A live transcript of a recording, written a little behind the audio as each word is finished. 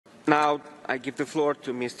Now, I give the floor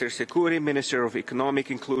to Mr. Sekuri, Minister of Economic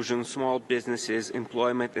Inclusion, Small Businesses,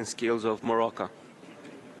 Employment and Skills of Morocco.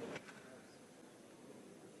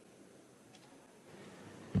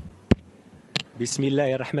 بسم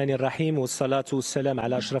الله الرحمن الرحيم والصلاة والسلام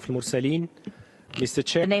على أشرف المرسلين. Mr.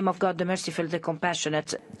 Chair, in the name of God, the merciful, the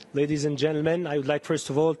compassionate. Ladies and gentlemen, I would like first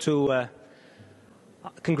of all to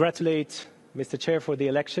congratulate Mr. Chair for the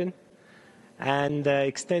election and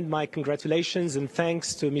extend my congratulations and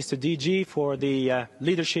thanks to Mr. DG for the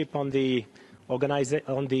leadership on the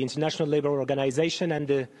International Labour Organization and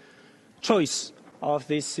the choice of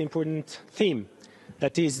this important theme,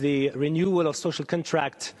 that is the renewal of social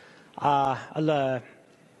contract in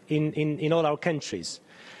all our countries.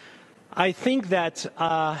 I think that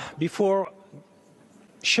before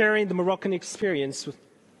sharing the Moroccan experience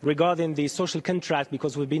regarding the social contract,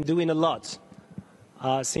 because we've been doing a lot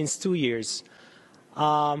since 2 years,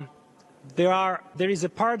 there is a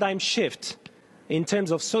paradigm shift in terms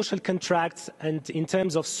of social contracts and in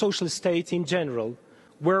terms of social state in general,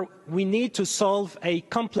 where we need to solve a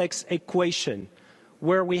complex equation,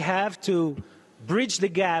 where we have to bridge the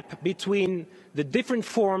gap between the different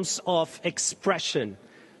forms of expression,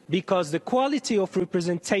 because the quality of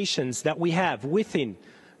representations that we have within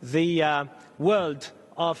the world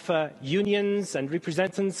of unions and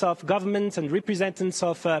representatives of governments and representatives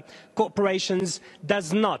of corporations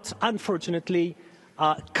does not, unfortunately,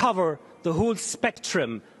 cover the whole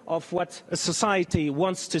spectrum of what a society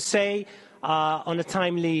wants to say on a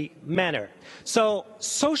timely manner. So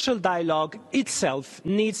social dialogue itself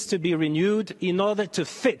needs to be renewed in order to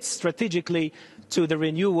fit strategically to the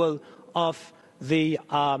renewal of the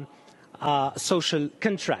social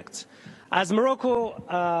contract. As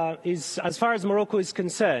far as Morocco is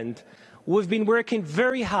concerned, we've been working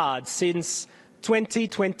very hard since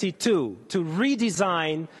 2022 to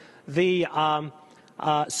redesign the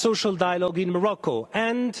social dialogue in Morocco,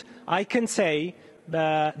 and I can say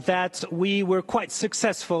that we were quite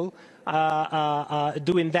successful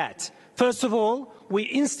doing that. First of all, we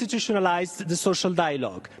institutionalized the social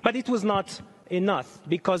dialogue, but it was not enough,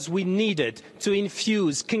 because we needed to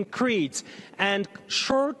infuse concrete and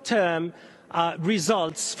short-term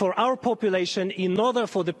results for our population in order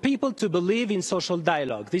for the people to believe in social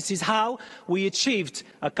dialogue. This is how we achieved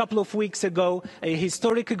a couple of weeks ago a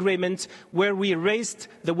historic agreement where we raised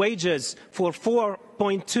the wages for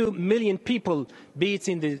 4.2 million people, be it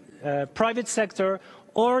in the private sector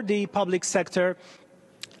or the public sector.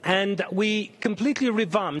 And we completely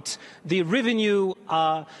revamped the revenue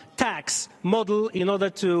tax model in order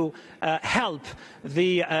to help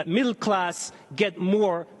the middle class get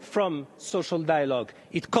more from social dialogue.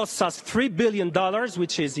 It costs us $3 billion,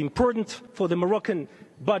 which is important for the Moroccan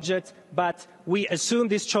budget, but we assume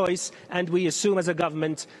this choice and we assume as a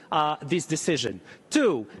government this decision.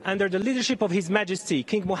 Two, under the leadership of His Majesty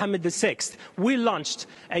King Mohammed VI, we launched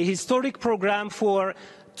a historic program for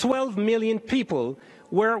 12 million people,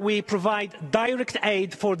 where we provide direct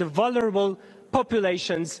aid for the vulnerable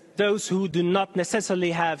populations, those who do not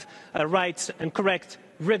necessarily have a right and correct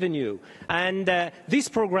revenue. And this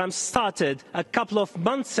program started a couple of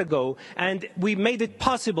months ago, and we made it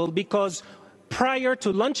possible because prior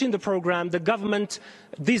to launching the program, the government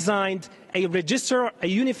designed a register, a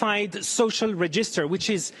unified social register, which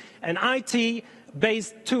is an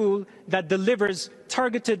IT-based tool that delivers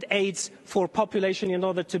targeted aids for population in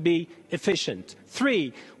order to be efficient.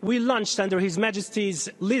 Three, we launched under His Majesty's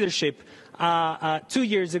leadership 2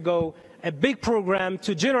 years ago a big program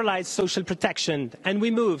to generalize social protection, and we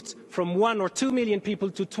moved from 1 or 2 million people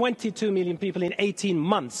to 22 million people in 18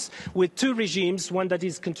 months with two regimes, one that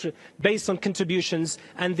is based on contributions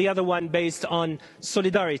and the other one based on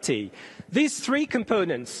solidarity. These three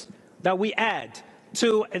components that we add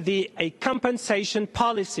to a compensation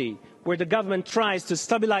policy where the government tries to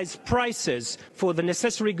stabilize prices for the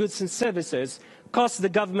necessary goods and services cost the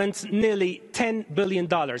government nearly $10 billion.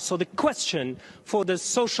 So the question for the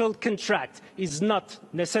social contract is not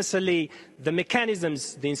necessarily the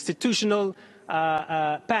mechanisms, the institutional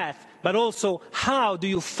path, but also how do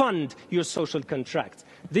you fund your social contract.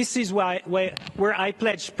 This is where I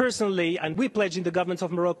pledge personally, and we pledge in the government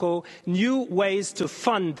of Morocco, new ways to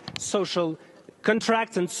fund social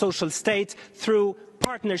contract and social state through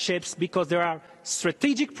partnerships, because there are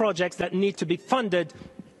strategic projects that need to be funded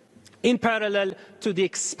in parallel to the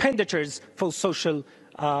expenditures for social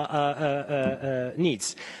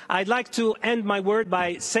needs. I'd like to end my word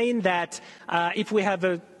by saying that if we have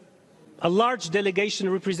a large delegation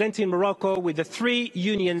representing Morocco with the three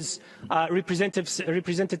unions,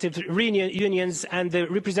 representative unions and the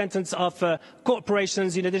representatives of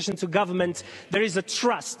corporations in addition to government, there is a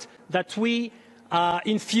trust that we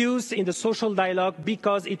infused in the social dialogue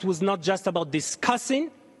because it was not just about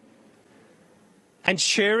discussing and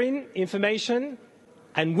sharing information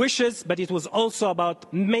and wishes, but it was also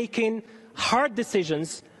about making hard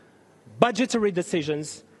decisions, budgetary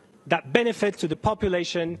decisions that benefit to the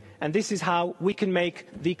population, and this is how we can make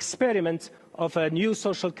the experiment of a new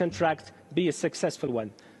social contract be a successful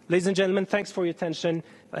one. Ladies and gentlemen, thanks for your attention.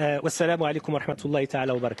 Wassalamu alaikum wa rahmatullahi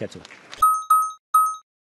ta'ala wa barakatuh.